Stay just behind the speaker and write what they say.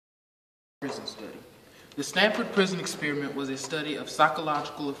Prison Study. The Stanford Prison Experiment was a study of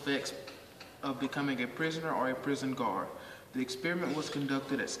psychological effects of becoming a prisoner or a prison guard. The experiment was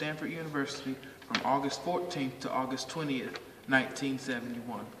conducted at Stanford University from August 14th to August 20th,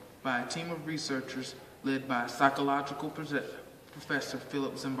 1971, by a team of researchers led by psychological professor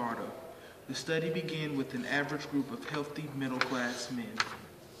Philip Zimbardo. The study began with an average group of healthy middle-class men.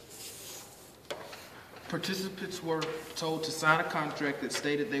 Participants were told to sign a contract that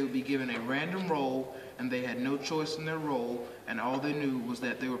stated they would be given a random role and they had no choice in their role, and all they knew was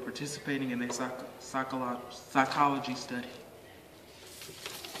that they were participating in a psychology study.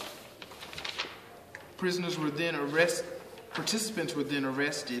 Participants were then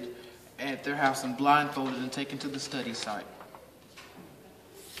arrested at their house and blindfolded and taken to the study site.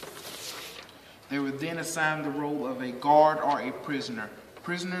 They were then assigned the role of a guard or a prisoner.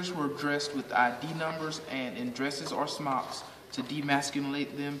 Prisoners were dressed with ID numbers and in dresses or smocks to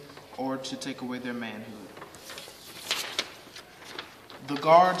demasculate them or to take away their manhood. The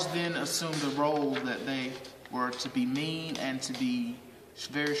guards then assumed the role that they were to be mean and to be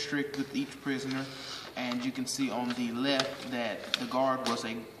very strict with each prisoner. And you can see on the left that the guard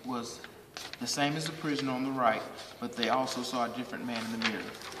was the same as the prisoner on the right, but they also saw a different man in the mirror.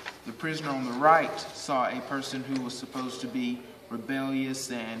 The prisoner on the right saw a person who was supposed to be rebellious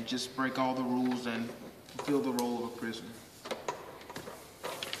and just break all the rules and fulfill the role of a prisoner.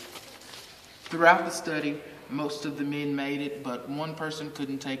 Throughout the study, most of the men made it, but one person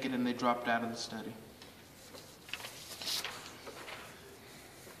couldn't take it and they dropped out of the study.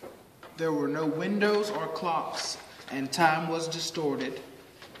 There were no windows or clocks, and time was distorted,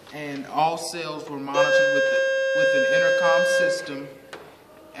 and all cells were monitored with an intercom system,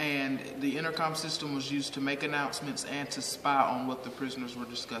 and the intercom system was used to make announcements and to spy on what the prisoners were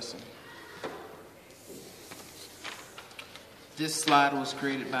discussing. This slide was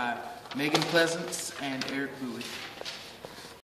created by Megan Pleasance and Eric Bowie.